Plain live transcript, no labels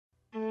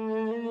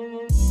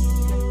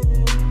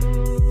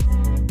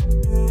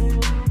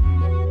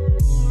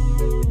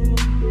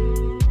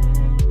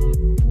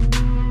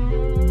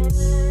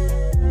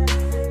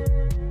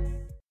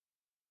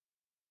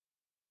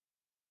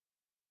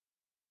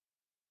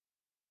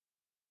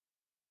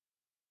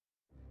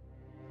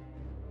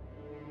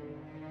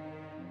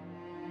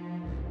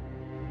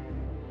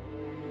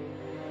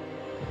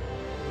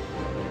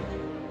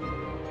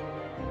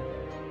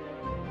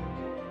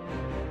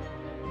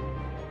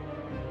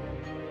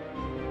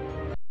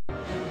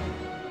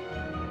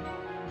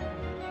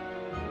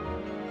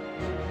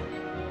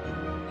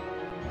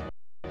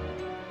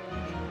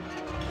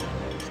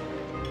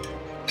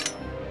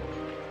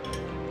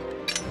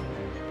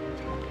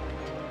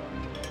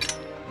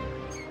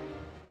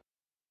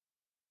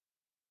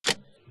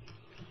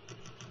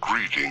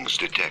Greetings,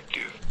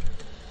 Detective.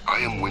 I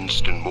am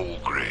Winston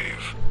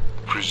Malgrave,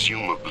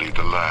 presumably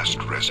the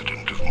last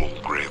resident of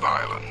Malgrave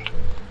Island.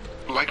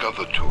 Like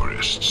other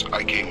tourists,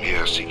 I came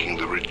here seeking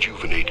the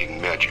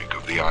rejuvenating magic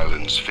of the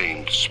island's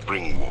famed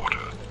spring water.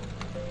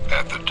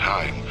 At the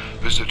time,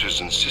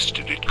 visitors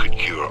insisted it could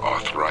cure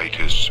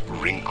arthritis,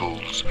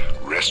 wrinkles,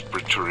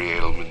 respiratory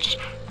ailments,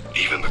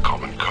 even the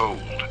common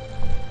cold.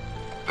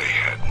 They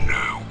had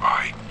no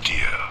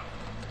idea.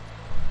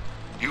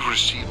 You've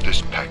received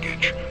this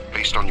package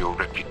based on your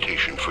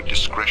reputation for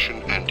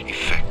discretion and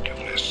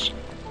effectiveness.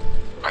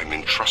 I'm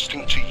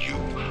entrusting to you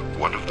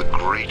one of the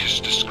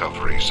greatest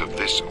discoveries of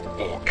this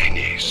or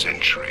any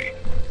century.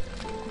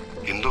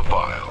 In the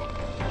vial,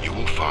 you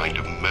will find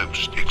a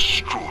most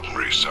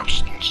extraordinary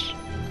substance.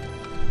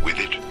 With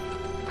it,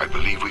 I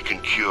believe we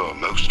can cure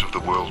most of the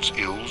world's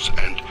ills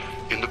and,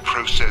 in the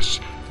process,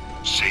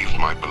 save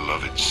my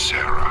beloved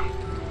Sarah.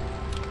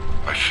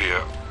 I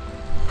fear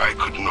I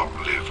could not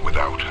live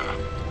without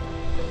her.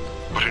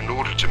 But in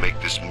order to make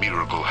this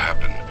miracle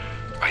happen,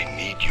 I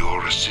need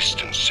your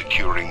assistance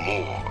securing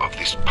more of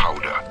this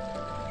powder.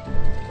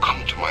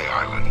 Come to my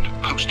island,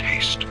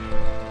 post-haste.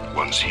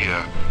 Once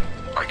here,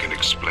 I can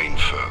explain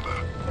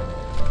further.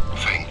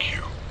 Thank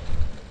you.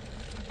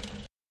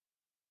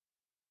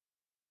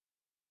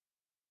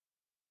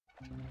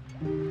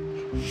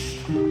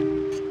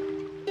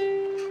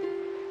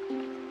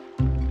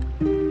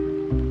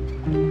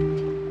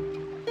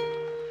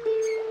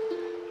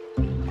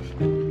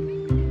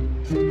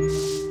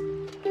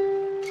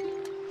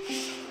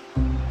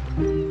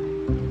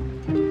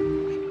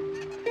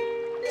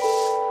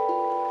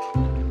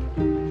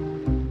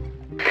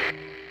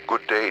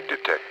 Good day,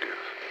 Detective.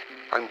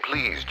 I'm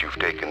pleased you've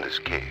taken this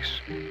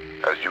case.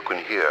 As you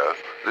can hear,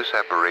 this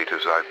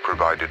apparatus I've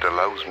provided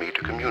allows me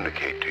to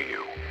communicate to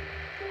you.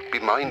 Be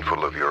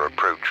mindful of your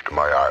approach to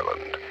my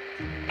island.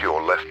 To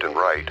your left and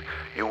right,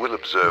 you will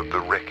observe the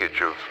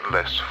wreckage of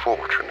less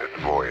fortunate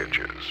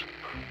voyages.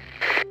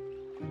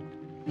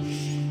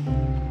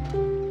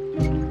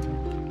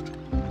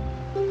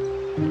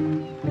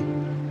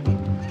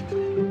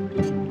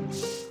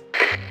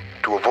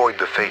 To avoid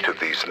the fate of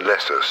these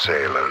lesser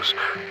sailors,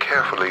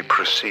 carefully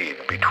proceed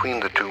between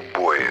the two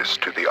buoys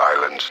to the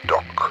island's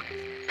dock.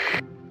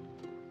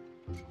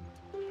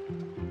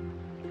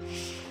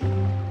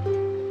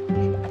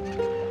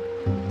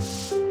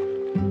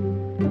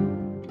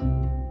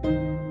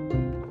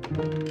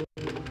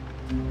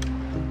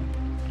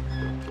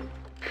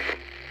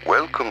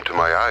 Welcome to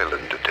my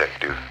island,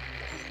 Detective.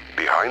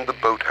 Behind the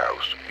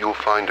boathouse, you'll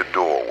find a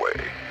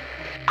doorway.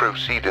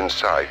 Proceed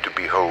inside to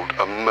behold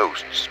a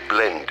most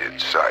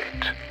splendid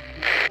sight.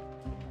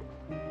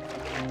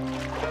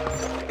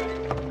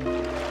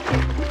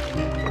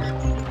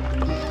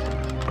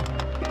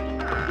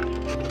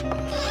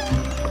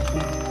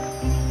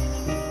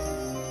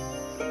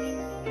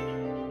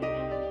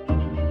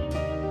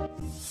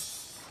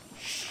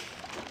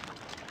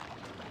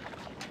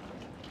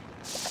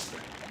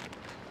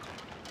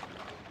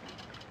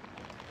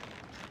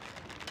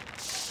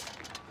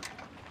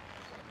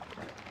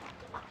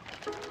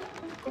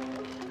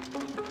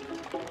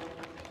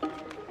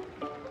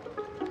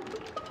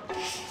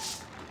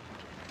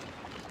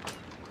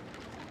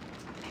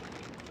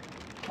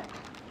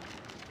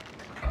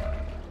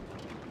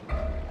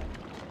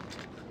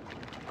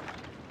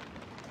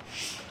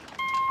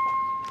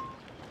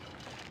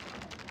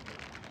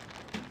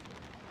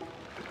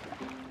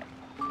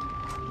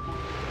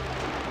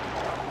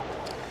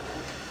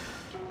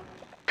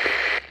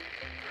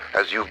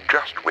 As you've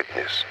just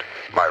witnessed,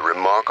 my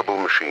remarkable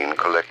machine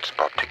collects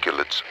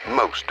particulates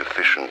most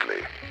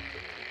efficiently.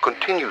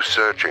 Continue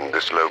searching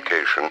this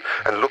location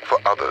and look for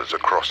others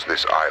across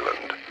this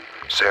island.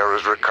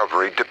 Sarah's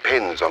recovery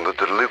depends on the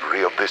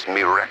delivery of this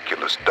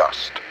miraculous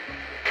dust.